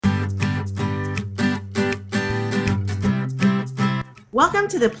Welcome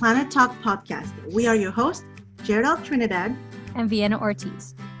to the Planet Talk podcast. We are your hosts, Gerald Trinidad and Vienna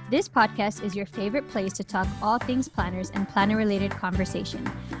Ortiz. This podcast is your favorite place to talk all things planners and planner-related conversation.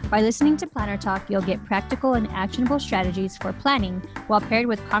 By listening to Planner Talk, you'll get practical and actionable strategies for planning while paired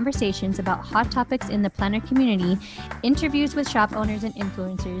with conversations about hot topics in the planner community, interviews with shop owners and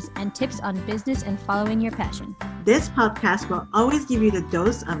influencers, and tips on business and following your passion. This podcast will always give you the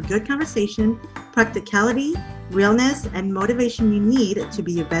dose of good conversation, practicality, realness, and motivation you need to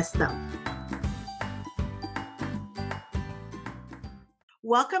be your best self.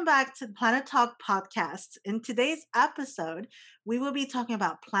 Welcome back to the Planet Talk podcast. In today's episode, we will be talking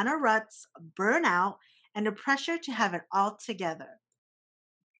about planner ruts, burnout, and the pressure to have it all together.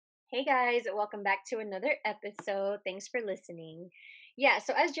 Hey guys, welcome back to another episode. Thanks for listening. Yeah,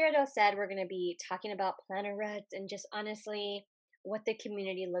 so as Gerardo said, we're going to be talking about planner ruts and just honestly what the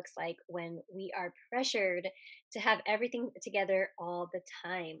community looks like when we are pressured to have everything together all the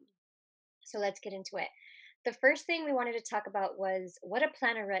time. So let's get into it. The first thing we wanted to talk about was what a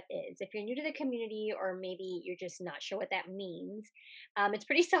planner rut is. If you're new to the community or maybe you're just not sure what that means, it's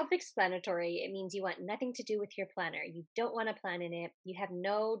pretty self-explanatory. It means you want nothing to do with your planner. You don't want to plan in it. You have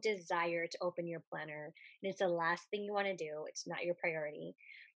no desire to open your planner. And it's the last thing you want to do. It's not your priority.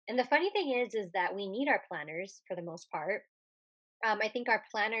 And the funny thing is that we need our planners for the most part. I think our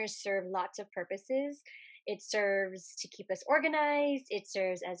planners serve lots of purposes. It serves to keep us organized. It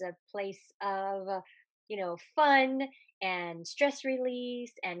serves as a place of fun and stress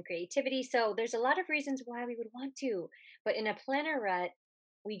release and creativity. So there's a lot of reasons why we would want to, but in a planner rut,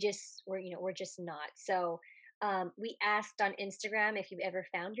 we're just not. So we asked on Instagram if you've ever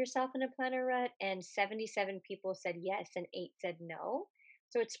found yourself in a planner rut, and 77 people said yes and 8 said no.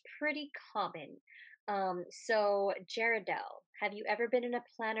 So it's pretty common. So Jaredel, have you ever been in a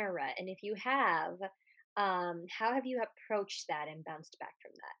planner rut? And if you have, how have you approached that and bounced back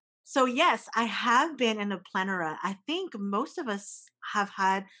from that? So yes, I have been in a planner rut. I think most of us have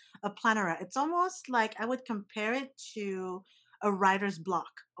had a planner rut. It's almost like I would compare it to a writer's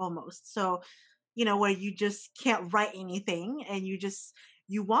block almost. So, where you just can't write anything and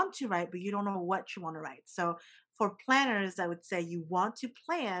you want to write, but you don't know what you want to write. So for planners, I would say you want to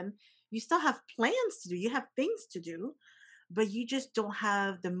plan. You still have plans to do. You have things to do, but you just don't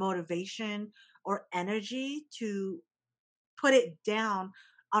have the motivation or energy to put it down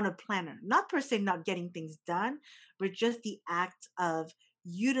on a planner. Not per se not getting things done, but just the act of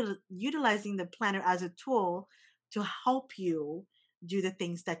utilizing the planner as a tool to help you do the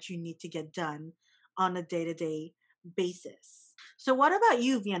things that you need to get done on a day-to-day basis. So what about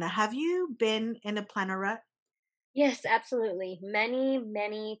you, Vienna? Have you been in a planner rut? Yes, absolutely. Many,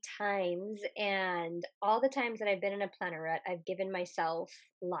 many times. And all the times that I've been in a planner rut, I've given myself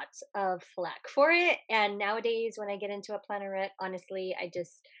lots of flack for it. And nowadays, when I get into a planner rut, honestly, I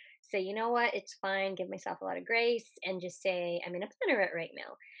just say, you know what, it's fine, give myself a lot of grace, and just say, I'm in a planner rut right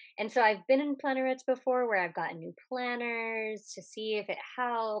now. And so I've been in planner ruts before where I've gotten new planners to see if it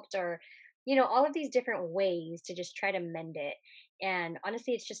helped or, all of these different ways to just try to mend it. And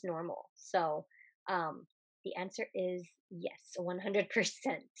honestly, it's just normal. So, um, the answer is yes, 100%.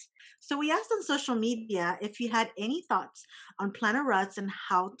 So we asked on social media if you had any thoughts on planner ruts and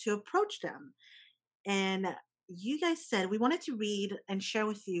how to approach them. And you guys said we wanted to read and share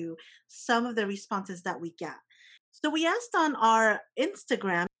with you some of the responses that we got. So we asked on our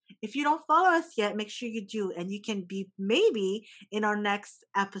Instagram. If you don't follow us yet, make sure you do, and you can be maybe in our next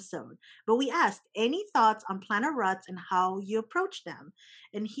episode. But we asked any thoughts on planner ruts and how you approach them.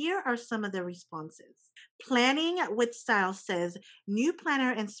 And here are some of the responses. Planning with Style says, new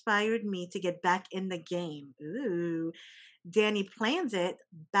planner inspired me to get back in the game. Ooh. Danny plans it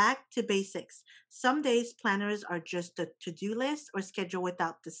back to basics. Some days planners are just a to-do list or schedule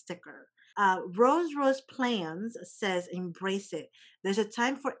without the sticker. Rose Plans says, embrace it. There's a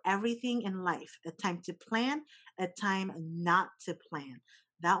time for everything in life, a time to plan, a time not to plan.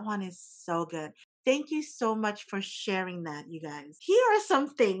 That one is so good. Thank you so much for sharing that, you guys. Here are some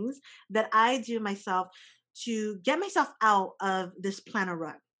things that I do myself to get myself out of this planner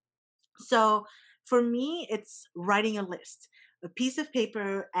rut. So for me, it's writing a list, a piece of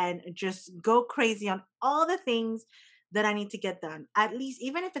paper, and just go crazy on all the things that I need to get done. At least,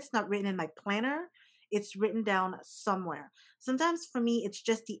 even if it's not written in my planner, it's written down somewhere. Sometimes for me, it's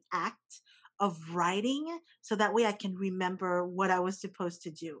just the act of writing so that way I can remember what I was supposed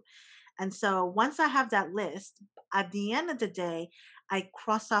to do. And so once I have that list, at the end of the day, I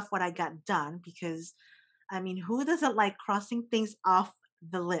cross off what I got done because who doesn't like crossing things off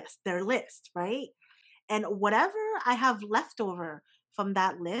their list, right? And whatever I have left over from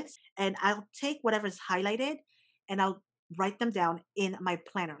that list, and I'll take whatever's highlighted and I'll write them down in my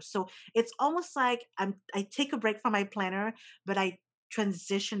planner. So it's almost like I take a break from my planner, but I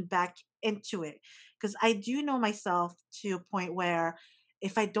transition back into it because I do know myself to a point where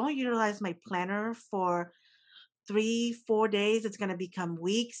if I don't utilize my planner for 3, 4 days, it's going to become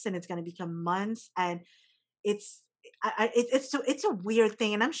weeks and it's going to become months. And it's it's a weird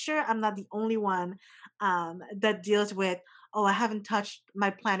thing, and I'm sure I'm not the only one that deals with, oh, I haven't touched my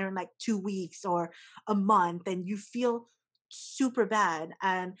planner in like 2 weeks or a month, and you feel super bad.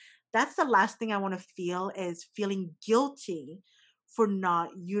 And that's the last thing I want to feel, is feeling guilty for not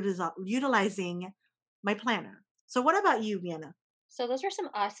utilizing my planner. So what about you, Vienna? So those are some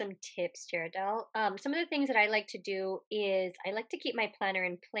awesome tips, Jaredel. Some of the things that I like to do is I like to keep my planner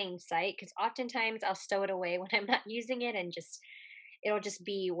in plain sight because oftentimes I'll stow it away when I'm not using it and just it'll just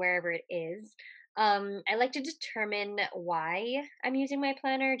be wherever it is. I like to determine why I'm using my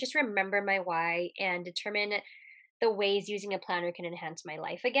planner, just remember my why and determine the ways using a planner can enhance my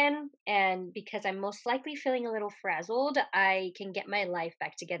life again. And because I'm most likely feeling a little frazzled, I can get my life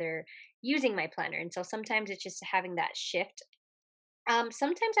back together using my planner. And so sometimes it's just having that shift.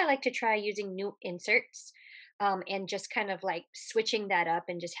 Sometimes I like to try using new inserts and just kind of like switching that up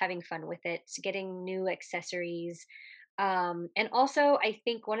and just having fun with it, getting new accessories. And also, I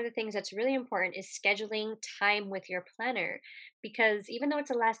think one of the things that's really important is scheduling time with your planner. Because even though it's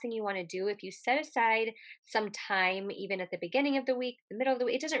the last thing you want to do, if you set aside some time, even at the beginning of the week, the middle of the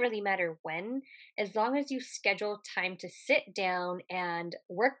week, it doesn't really matter when, as long as you schedule time to sit down and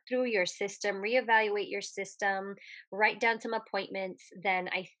work through your system, reevaluate your system, write down some appointments, then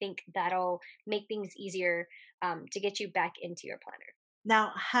I think that'll make things easier to get you back into your planner.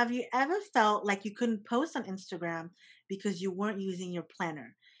 Now, have you ever felt like you couldn't post on Instagram because you weren't using your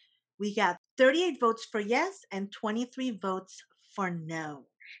planner? We got 38 votes for yes and 23 votes for no.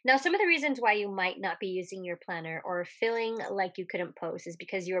 Now, some of the reasons why you might not be using your planner or feeling like you couldn't post is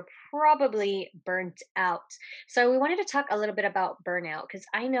because you're probably burnt out. So, we wanted to talk a little bit about burnout because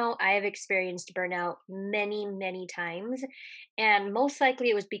I know I have experienced burnout many, many times. And most likely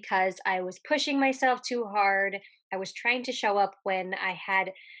it was because I was pushing myself too hard. I was trying to show up when I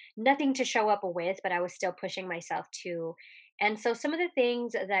had nothing to show up with, but I was still pushing myself too. And so, some of the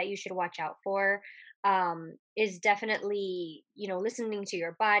things that you should watch out for is definitely, listening to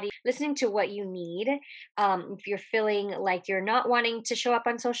your body, listening to what you need. If you're feeling like you're not wanting to show up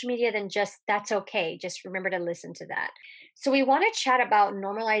on social media, then just that's okay. Just remember to listen to that. So we want to chat about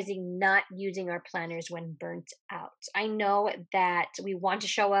normalizing not using our planners when burnt out. I know that we want to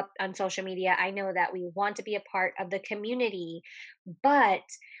show up on social media. I know that we want to be a part of the community, but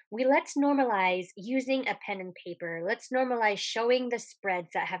let's normalize using a pen and paper. Let's normalize showing the spreads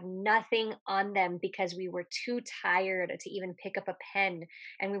that have nothing on them because we were too tired to even pick up a pen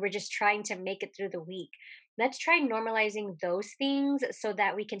and we were just trying to make it through the week. Let's try normalizing those things so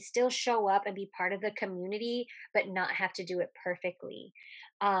that we can still show up and be part of the community, but not have to do it perfectly.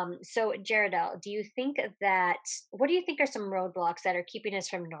 So, Jaredel, what do you think are some roadblocks that are keeping us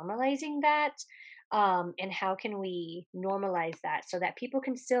from normalizing that? And how can we normalize that so that people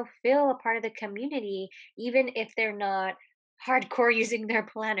can still feel a part of the community, even if they're not hardcore using their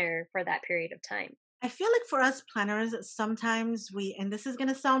planner for that period of time? I feel like for us planners, sometimes and this is going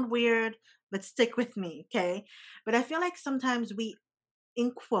to sound weird, but stick with me, okay? But I feel like sometimes we,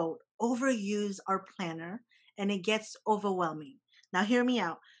 in quote, overuse our planner and it gets overwhelming. Now, hear me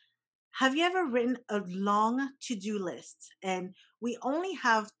out. Have you ever written a long to do list and we only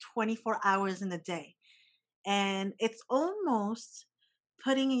have 24 hours in a day? And it's almost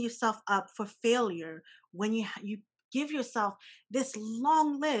putting yourself up for failure when you give yourself this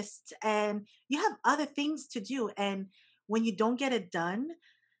long list and you have other things to do, and when you don't get it done,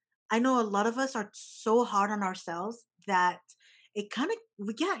 I know a lot of us are so hard on ourselves that it kind of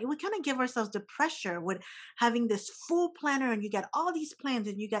we kind of give ourselves the pressure with having this full planner, and you get all these plans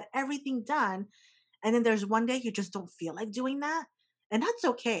and you get everything done, and then there's one day you just don't feel like doing that. And that's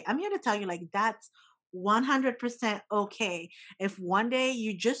okay. I'm here to tell you, like, that's 100% okay. If one day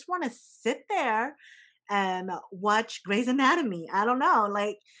you just want to sit there and watch Grey's Anatomy, I don't know,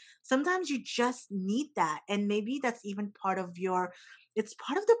 like, sometimes you just need that. And maybe that's even part of it's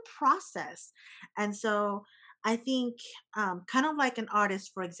part of the process. And so I think, kind of like an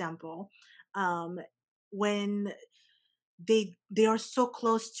artist, for example, um, when they are so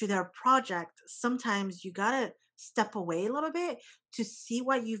close to their project, sometimes you gotta step away a little bit to see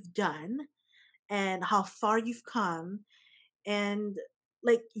what you've done and how far you've come, and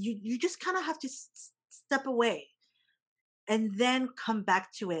like you just kind of have to step away and then come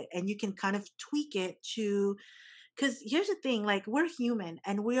back to it, and you can kind of tweak it to, because here's the thing, like, we're human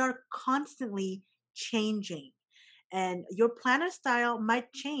and we are constantly changing, And your planner style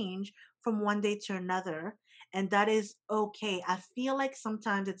might change from one day to another. And that is okay. I feel like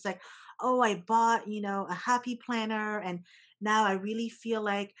sometimes it's like, oh, I bought, a happy planner, and now I really feel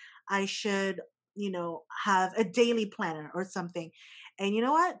like I should, have a daily planner or something. And you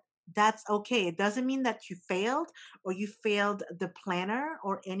know what? That's okay. It doesn't mean that you failed or you failed the planner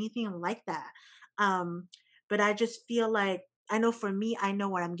or anything like that. Um, but I just feel like, I know for me, I know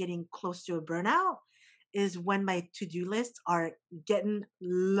when I'm getting close to a burnout is when my to-do lists are getting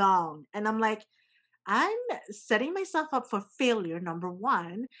long. And I'm like, I'm setting myself up for failure, number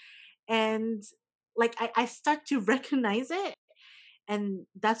one. And like I start to recognize it. And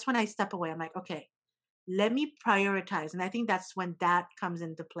that's when I step away. I'm like, okay, let me prioritize. And I think that's when that comes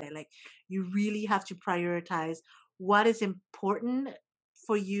into play. Like, you really have to prioritize what is important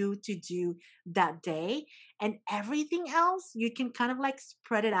for you to do that day, and everything else you can kind of like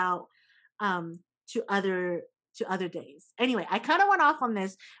spread it out um to other days. Anyway, I kind of went off on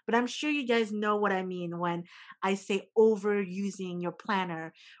this, but I'm sure you guys know what I mean when I say overusing your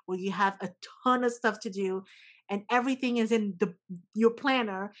planner, where you have a ton of stuff to do and everything is in the your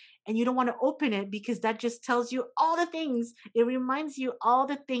planner, and you don't want to open it because that just tells you all the things. It reminds you all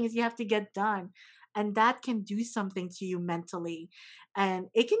the things you have to get done. And that can do something to you mentally. And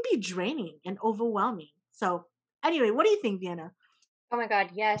it can be draining and overwhelming. So, anyway, what do you think, Vienna? Oh my God,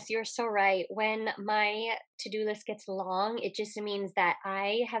 yes, you're so right. When my to-do list gets long, it just means that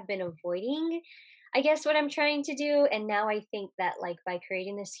I have been avoiding, I guess, what I'm trying to do. And now I think that, like, by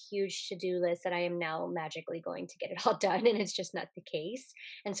creating this huge to-do list, that I am now magically going to get it all done. And it's just not the case.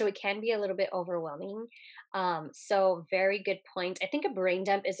 And so it can be a little bit overwhelming. So very good point. I think a brain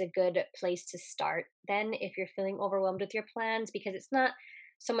dump is a good place to start then if you're feeling overwhelmed with your plans, because it's not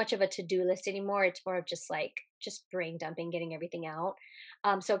so much of a to-do list anymore. It's more of just like just brain dumping, getting everything out.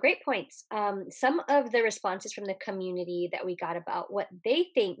 So great points. Some of the responses from the community that we got about what they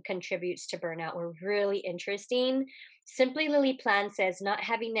think contributes to burnout were really interesting. Simply Lily Plan says not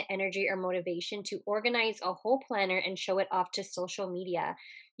having the energy or motivation to organize a whole planner and show it off to social media.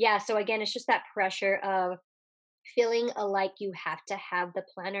 Yeah, so again, it's just that pressure of feeling like you have to have the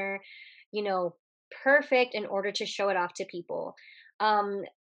planner, you know, perfect in order to show it off to people. Um,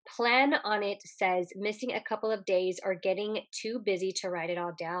 Plan on it says missing a couple of days or getting too busy to write it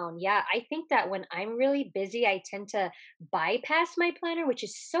all down. Yeah, I think that when I'm really busy, I tend to bypass my planner, which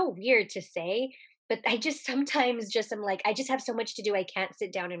is so weird to say. But I just sometimes just am like, I just have so much to do. I can't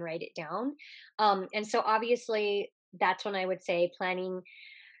sit down and write it down. And so obviously, that's when I would say planning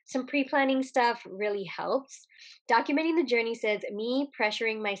some pre planning stuff really helps. Documenting the journey says, me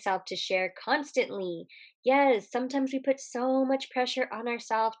pressuring myself to share constantly. Yes, sometimes we put so much pressure on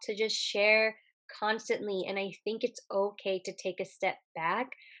ourselves to just share constantly. And I think it's okay to take a step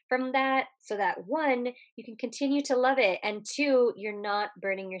back from that so that one, you can continue to love it. And two, you're not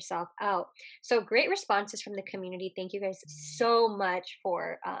burning yourself out. So great responses from the community. Thank you guys so much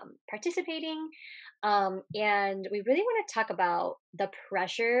for participating. And we really want to talk about the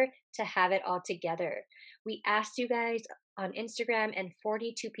pressure to have it all together. We asked you guys on Instagram, and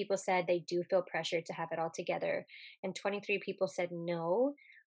 42 people said they do feel pressure to have it all together, and 23 people said no.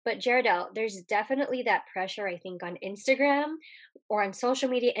 But Jaredel, there's definitely that pressure, I think, on Instagram or on social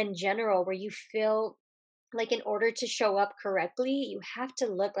media in general, where you feel like in order to show up correctly, you have to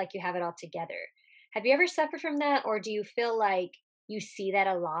look like you have it all together. Have you ever suffered from that, or do you feel like you see that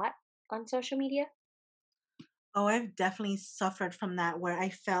a lot on social media? Oh, I've definitely suffered from that, where I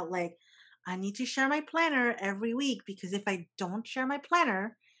felt like I need to share my planner every week, because if I don't share my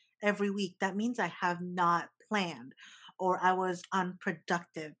planner every week, that means I have not planned or I was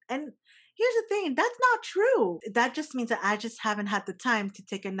unproductive. And here's the thing, that's not true. That just means that I just haven't had the time to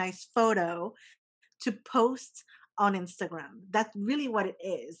take a nice photo to post on Instagram. That's really what it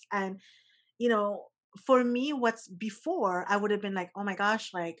is. And you know, for me, what's before, I would have been like, oh my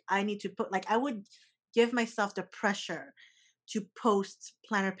gosh, like I need to put, like, I would give myself the pressure to post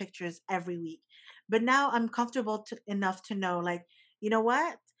planner pictures every week. But now I'm comfortable enough to know, like, you know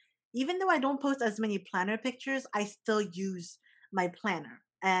what? Even though I don't post as many planner pictures, I still use my planner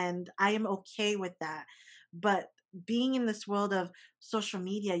and I am okay with that. But being in this world of social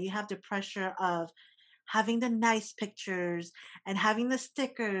media, you have the pressure of having the nice pictures and having the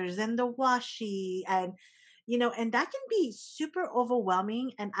stickers and the washi, and and that can be super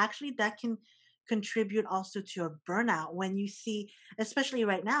overwhelming, and actually that can contribute also to a burnout when you see, especially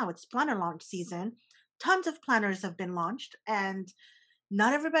right now, it's planner launch season. Tons of planners have been launched and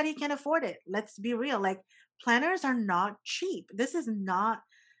not everybody can afford it. Let's be real. Like, planners are not cheap. This is not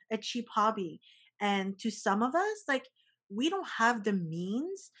a cheap hobby. And to some of us, like, we don't have the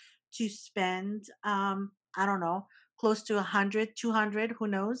means to spend I don't know, close to 100, 200, who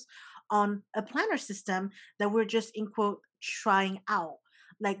knows, on a planner system that we're just in quote trying out.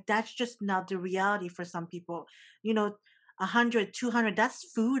 Like that's just not the reality for some people. You know, 100, 200,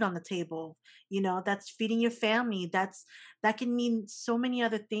 that's food on the table. You know, that's feeding your family. That can mean so many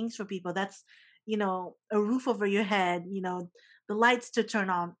other things for people. That's, a roof over your head, the lights to turn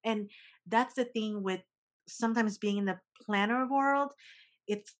on. And that's the thing with sometimes being in the planner world.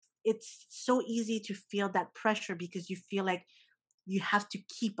 It's so easy to feel that pressure because you feel like you have to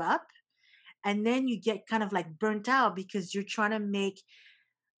keep up, and then you get kind of like burnt out because you're trying to make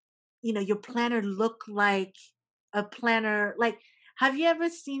your planner look like a planner. Like, have you ever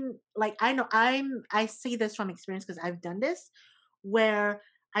seen, like, I say this from experience because I've done this, where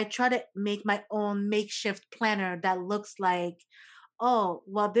I try to make my own makeshift planner that looks like, oh,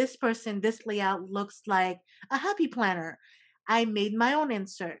 well, this layout looks like a happy planner. I made my own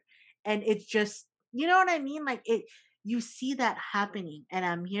insert. And it's just, you know what I mean? Like, you see that happening. And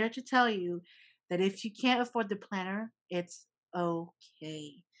I'm here to tell you that if you can't afford the planner, it's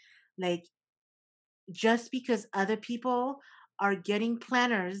okay. Like, just because other people are getting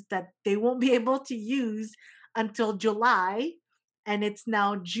planners that they won't be able to use until July, and it's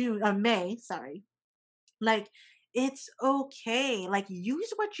now June or May, sorry, like, it's okay. Like,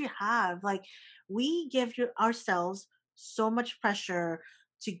 use what you have. Like, we give ourselves so much pressure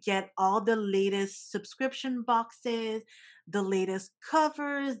to get all the latest subscription boxes, the latest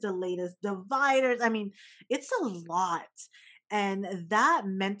covers, the latest dividers. I mean, it's a lot. And that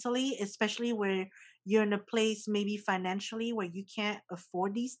mentally, especially where you're in a place maybe financially where you can't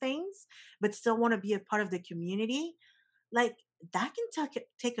afford these things, but still want to be a part of the community, like, that can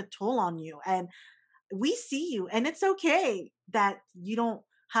take a toll on you. And we see you, and it's okay that you don't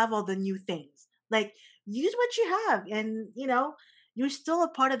have all the new things. Like, use what you have, and you're still a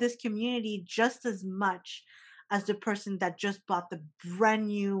part of this community just as much as the person that just bought the brand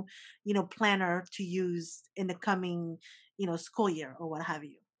new planner to use in the coming school year or what have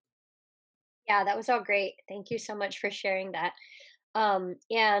you. Yeah, that was all great. Thank you so much for sharing that.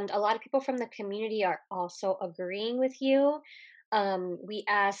 And a lot of people from the community are also agreeing with you. We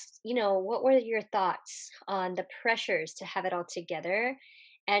asked, what were your thoughts on the pressures to have it all together?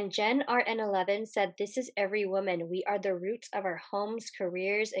 And Jen RN11 said, "This is every woman. We are the roots of our homes,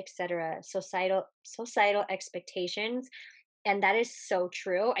 careers, etc. Societal expectations." And that is so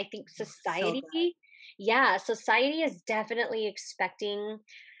true. I think So good. society, yeah, society is definitely expecting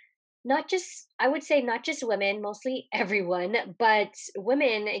not just, I would say not just women, mostly everyone, but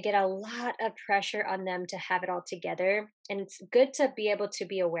women get a lot of pressure on them to have it all together. And it's good to be able to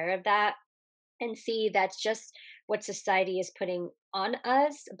be aware of that and see that's just what society is putting on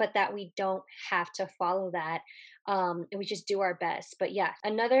us, but that we don't have to follow that. And we just do our best. But yeah,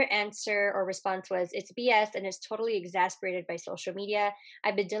 another answer or response was, "It's BS and it's totally exasperated by social media.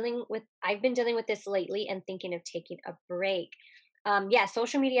 I've been dealing with this lately and thinking of taking a break." Yeah,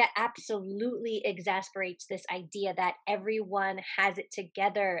 social media absolutely exasperates this idea that everyone has it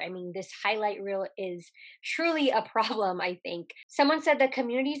together. I mean, this highlight reel is truly a problem, I think. Someone said the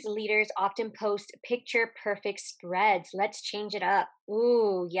community's leaders often post picture perfect spreads. Let's change it up.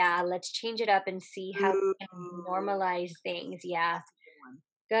 Ooh, yeah, let's change it up and see how we can Ooh, normalize things. Yeah. that's a good one.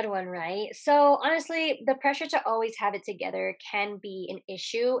 Good one, right? So, honestly, the pressure to always have it together can be an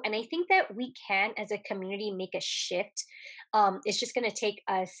issue. And I think that we can, as a community, make a shift. It's just going to take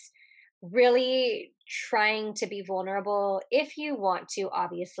us really trying to be vulnerable if you want to,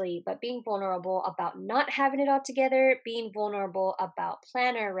 obviously, but being vulnerable about not having it all together, being vulnerable about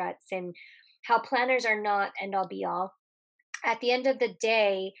planner ruts and how planners are not end all be all. At the end of the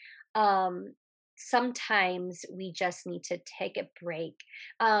day, um, sometimes we just need to take a break.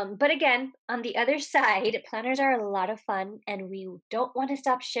 But again, on the other side, planners are a lot of fun, and we don't want to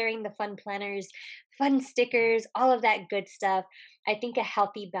stop sharing the fun planners, fun stickers, all of that good stuff. I think a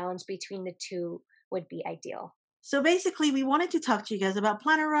healthy balance between the two would be ideal. So basically, we wanted to talk to you guys about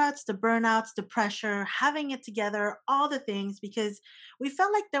planner ruts, the burnouts, the pressure, having it together, all the things, because we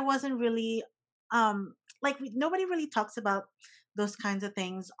felt like there wasn't really, nobody really talks about those kinds of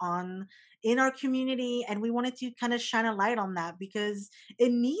things on in our community, and we wanted to kind of shine a light on that because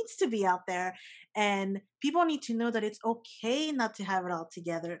it needs to be out there, and people need to know that it's okay not to have it all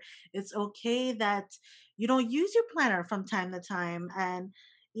together. It's okay that you don't use your planner from time to time, and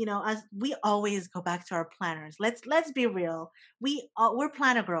as we always go back to our planners. Let's be real. We're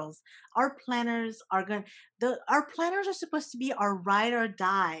planner girls. Our planners are going the our planners are supposed to be our ride or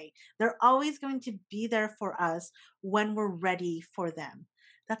die. They're always going to be there for us when we're ready for them.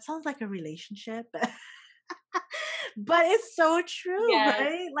 That sounds like a relationship. But it's so true, Yes,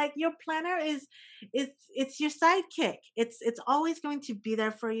 right? Like your planner is it's your sidekick. It's always going to be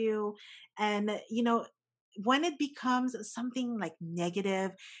there for you. And when it becomes something like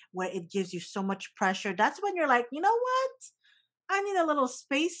negative where it gives you so much pressure, that's when you're like, you know what? I need a little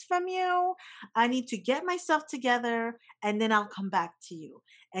space from you. I need to get myself together and then I'll come back to you.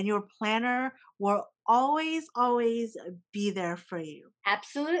 And your planner will always, always be there for you.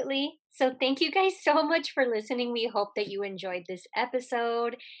 absolutely. So thank you guys so much for listening. We hope that you enjoyed this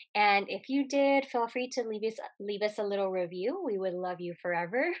episode. And if you did, feel free to leave us a little review. We would love you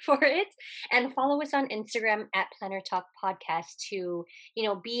forever for it. And follow us on Instagram at Planner Talk Podcast to,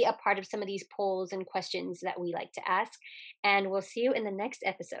 be a part of some of these polls and questions that we like to ask. And we'll see you in the next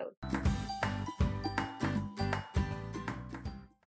episode.